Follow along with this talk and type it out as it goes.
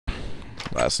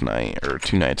last night, or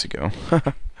 2 nights ago.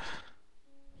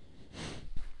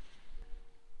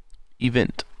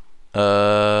 Event.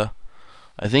 I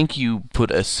think you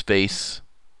put a space,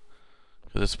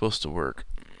 because it's supposed to work.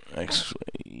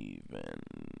 Actually,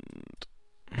 event.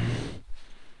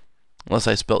 Unless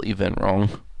I spell event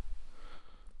wrong.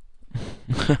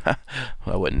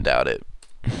 I wouldn't doubt it.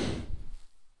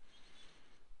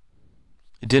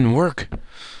 It didn't work.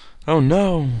 Oh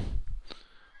no.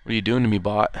 What are you doing to me,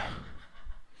 bot?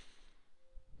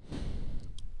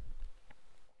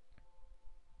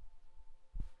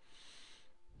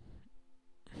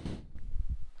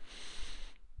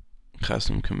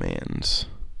 Custom commands.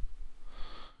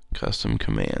 Custom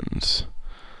commands.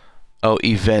 Oh,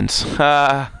 events.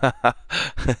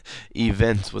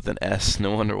 Events with an S.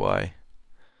 No wonder why.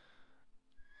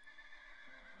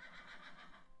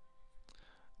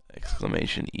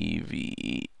 Exclamation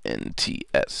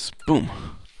EVENTS. Boom.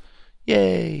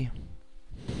 Yay.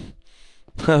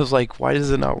 I was like, why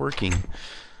is it not working?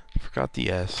 I forgot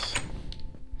the S.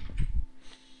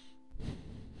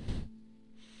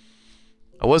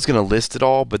 I was going to list it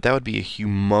all, but that would be a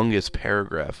humongous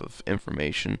paragraph of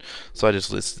information. So I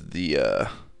just listed the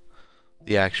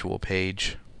actual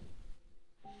page.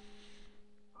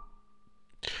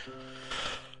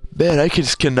 Man, I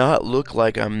just cannot look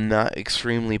like I'm not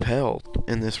extremely pale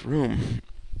in this room.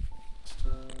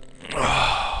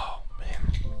 Oh,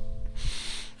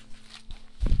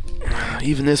 man.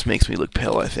 Even this makes me look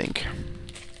pale, I think.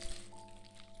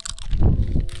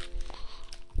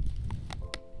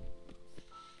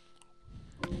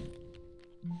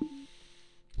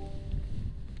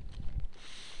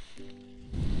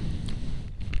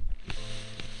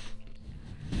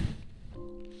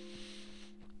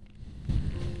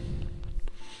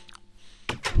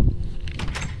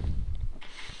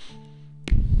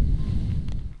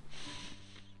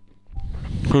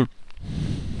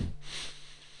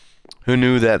 Who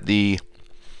knew that the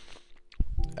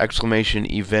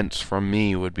exclamation events from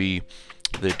me would be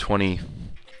the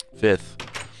 25th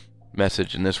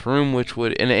message in this room, which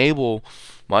would enable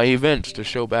my events to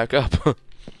show back up. It's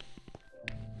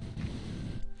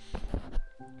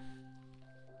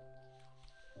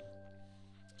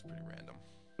pretty random.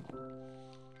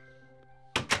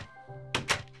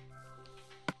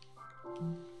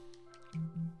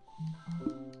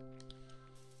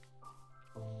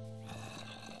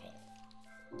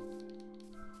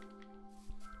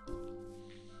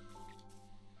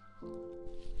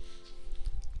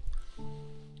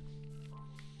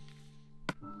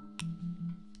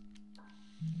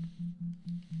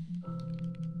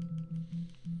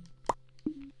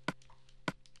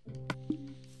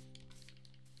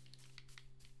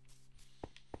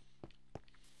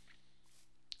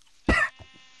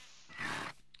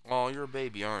 Oh, you're a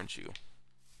baby, aren't you?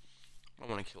 I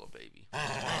want to kill a baby.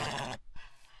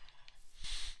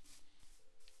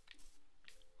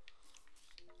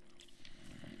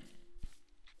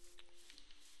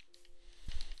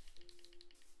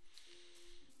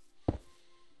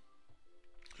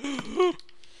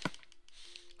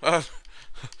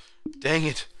 Dang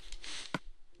it.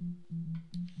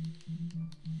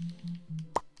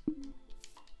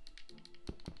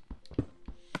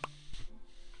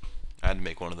 I had to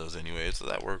make one of those anyway, so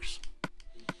that works.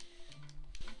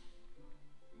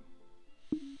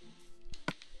 And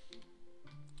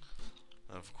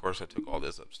of course, I took all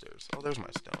this upstairs. Oh, there's my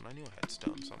stone. I knew I had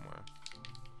stone somewhere.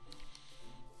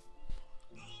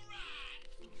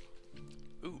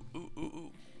 Ooh, ooh, ooh,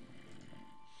 ooh.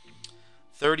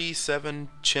 37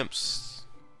 chimps.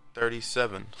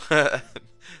 37.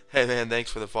 Hey, man,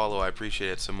 thanks for the follow. I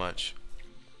appreciate it so much.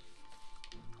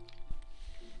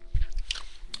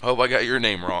 Hope I got your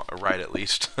name wrong, right at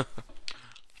least.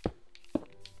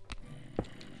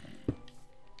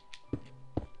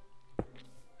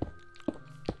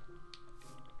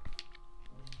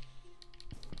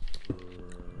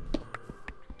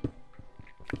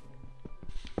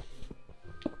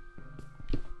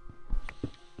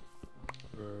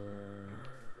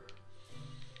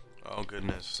 Oh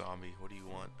goodness, zombie, what do you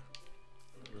want?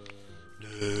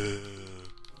 No.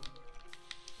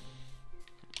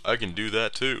 I can do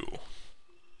that too.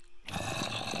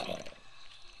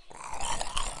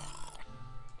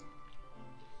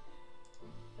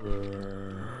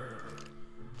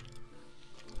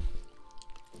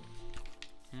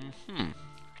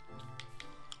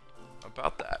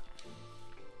 About that.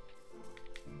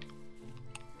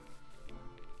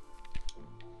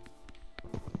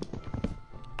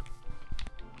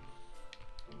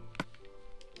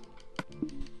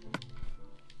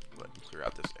 Go ahead and clear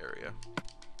out this area.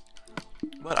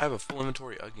 But I have a full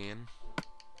inventory again.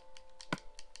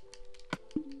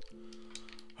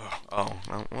 Oh, well,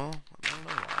 I don't know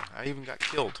why. I even got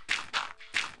killed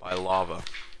by lava.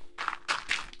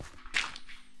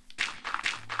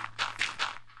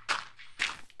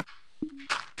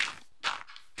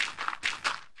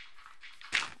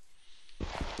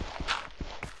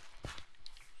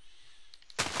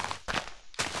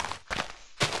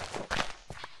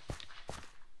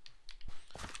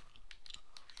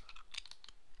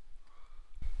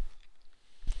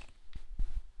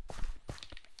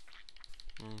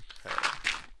 Okay.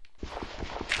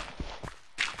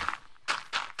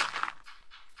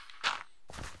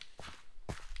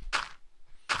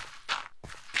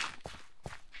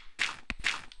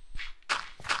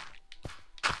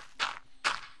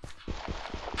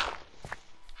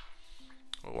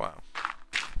 Oh, wow.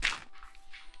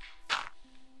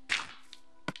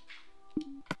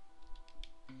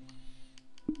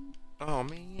 Oh,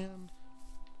 man.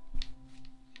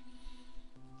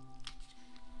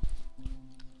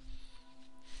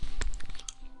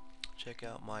 Check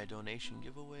out my donation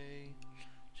giveaway.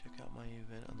 Check out my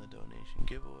event on the donation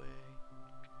giveaway.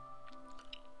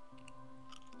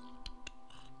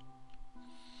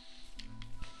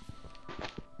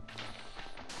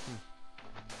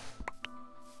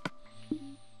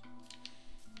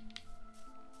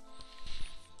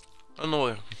 I don't know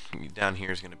what down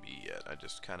here is going to be yet. I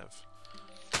just kind of,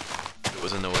 it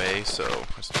was in the way, so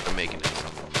I started making it,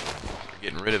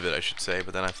 getting rid of it, I should say.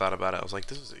 But then I thought about it. I was like,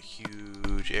 this is a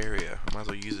huge area. I might as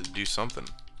well use it to do something.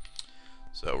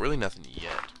 So really nothing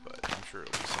yet, but I'm sure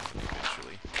it'll be something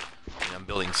eventually. I mean, I'm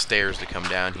building stairs to come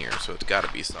down here, so it's got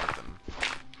to be something.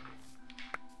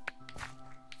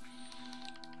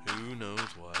 Who knows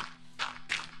what?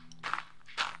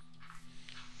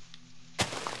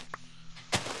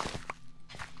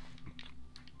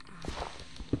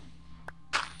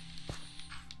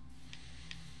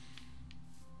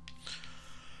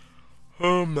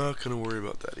 I'm not gonna worry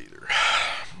about that either.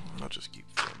 I'll just keep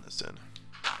filling this in.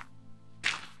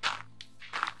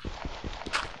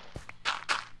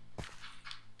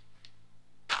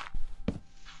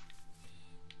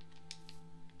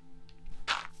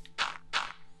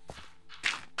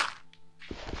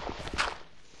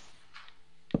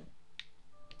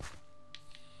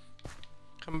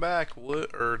 Come back,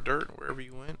 wood or dirt, wherever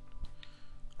you went.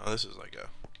 Oh, this is like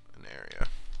an area.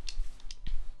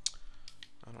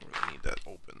 I don't really need that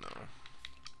open though.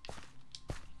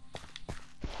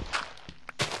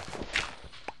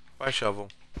 Bye, shovel.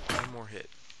 One more hit.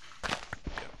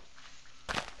 Yep.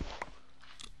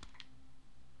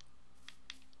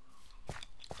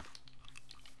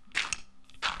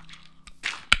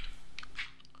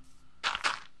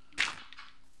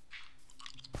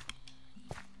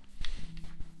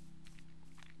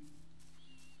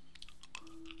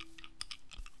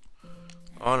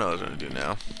 Oh no, I was gonna do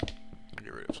now.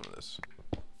 Get rid of some of this.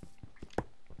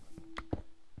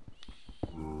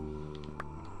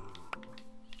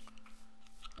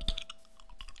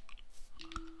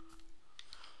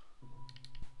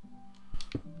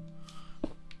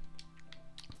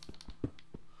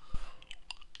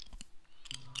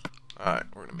 Alright,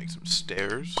 we're gonna make some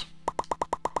stairs.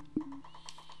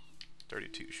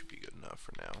 32 should be good enough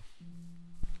for now.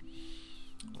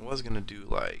 I was gonna do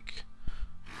like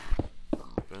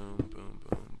boom, boom,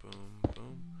 boom, boom,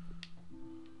 boom.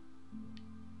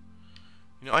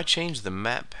 You know, I changed the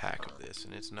map pack of this,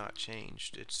 and it's not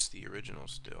changed. It's the original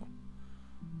still.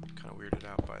 I'm kind of weirded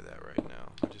out by that right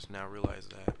now. I just now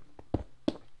realized that.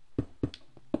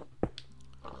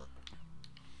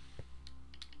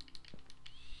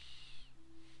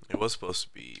 It was supposed to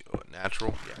be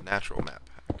natural. Yeah, natural map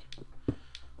pack.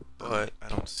 But I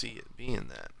don't see it being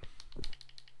that.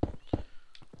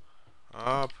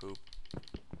 Ah, poop.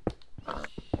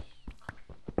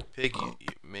 Pig, you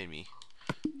made me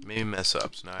mess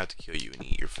up, so now I have to kill you and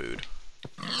eat your food.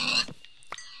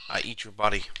 I eat your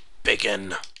body.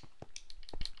 Bacon!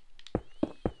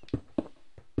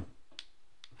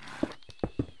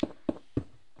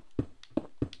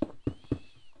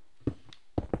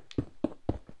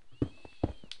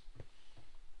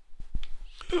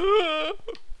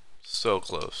 So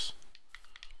close.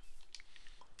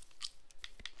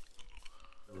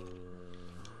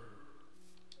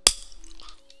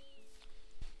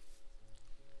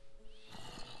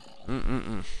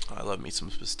 I love me some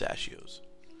pistachios.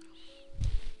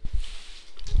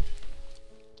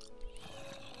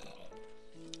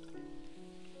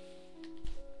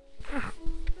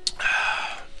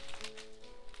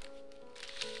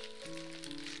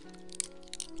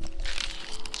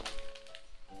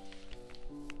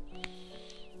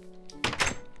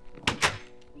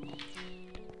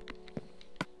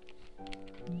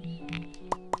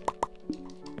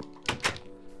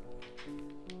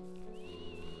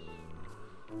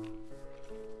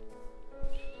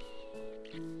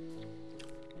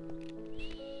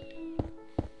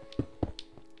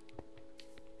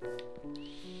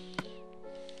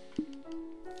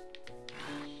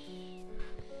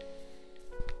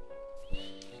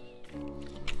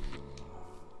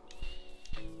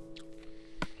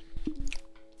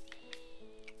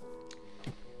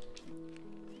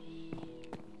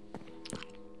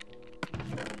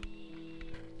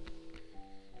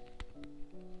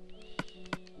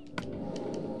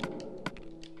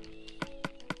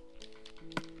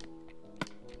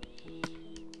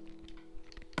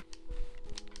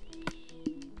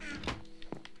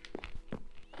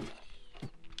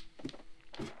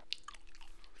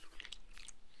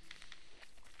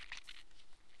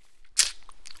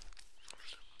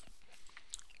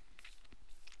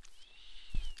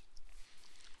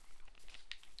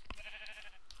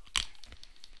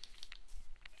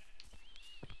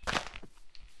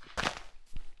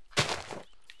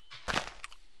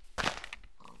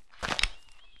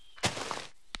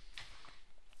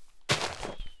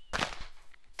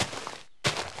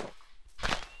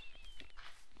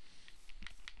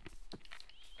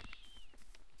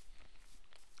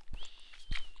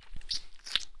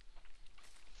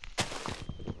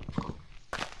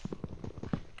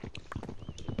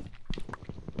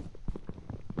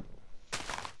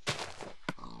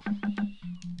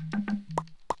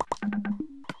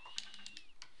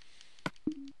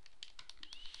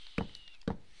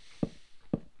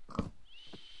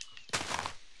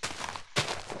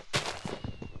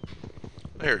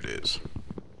 There it is.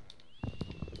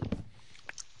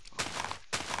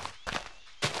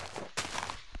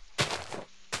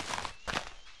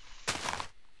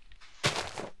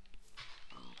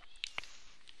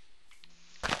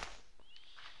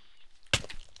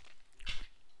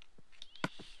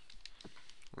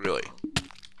 Really?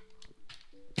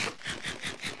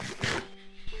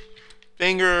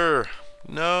 Finger!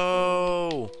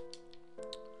 No!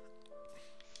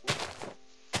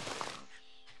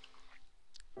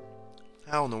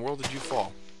 How in the world did you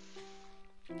fall?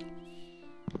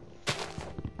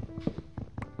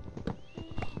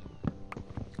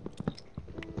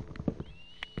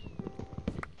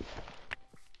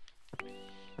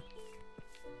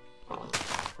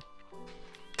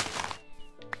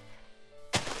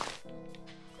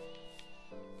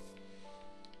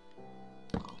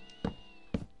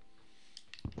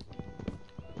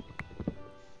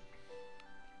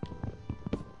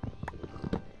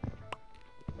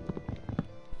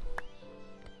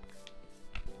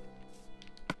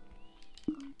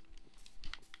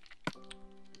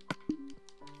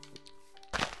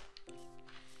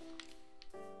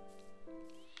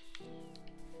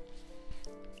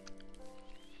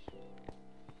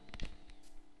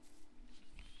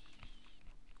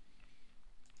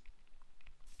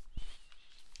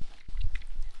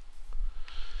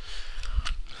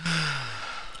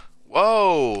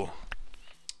 Whoa!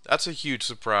 That's a huge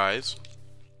surprise.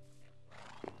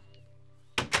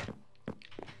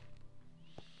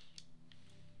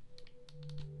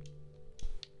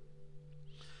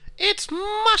 It's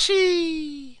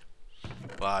mushy!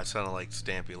 Wow, it sounded like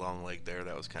Stampy Longleg there.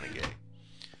 That was kind of gay.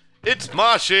 It's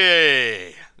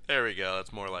mushy! There we go.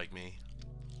 That's more like me.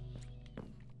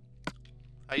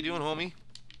 How you doing, homie?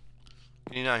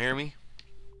 Can you not hear me?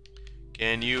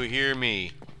 Can you hear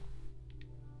me?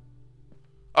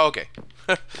 Oh, okay.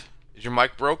 Is your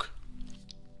mic broke?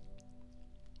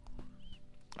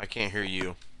 I can't hear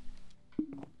you.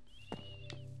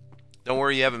 Don't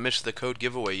worry, you haven't missed the code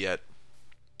giveaway yet.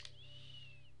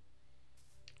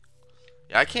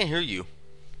 Yeah, I can't hear you.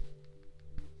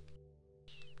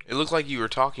 It looked like you were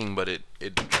talking, but it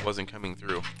wasn't coming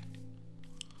through.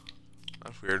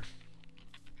 That's weird.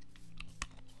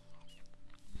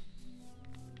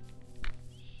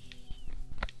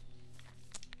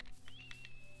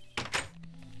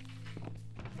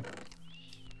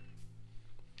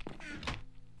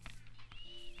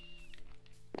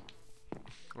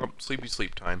 Oh, sleepy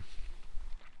sleep time.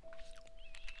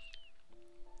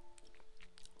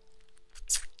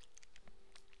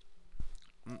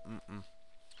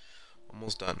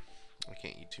 Almost done. I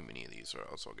can't eat too many of these or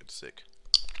else I'll get sick.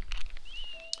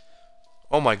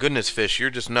 Oh my goodness, fish, you're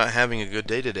just not having a good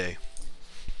day today.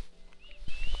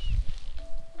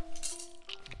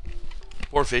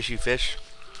 Poor fishy fish.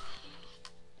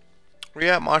 Where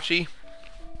you at, Machi?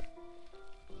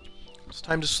 It's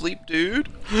time to sleep, dude.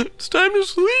 It's time to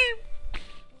sleep.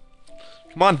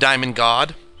 Come on, Diamond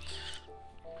God.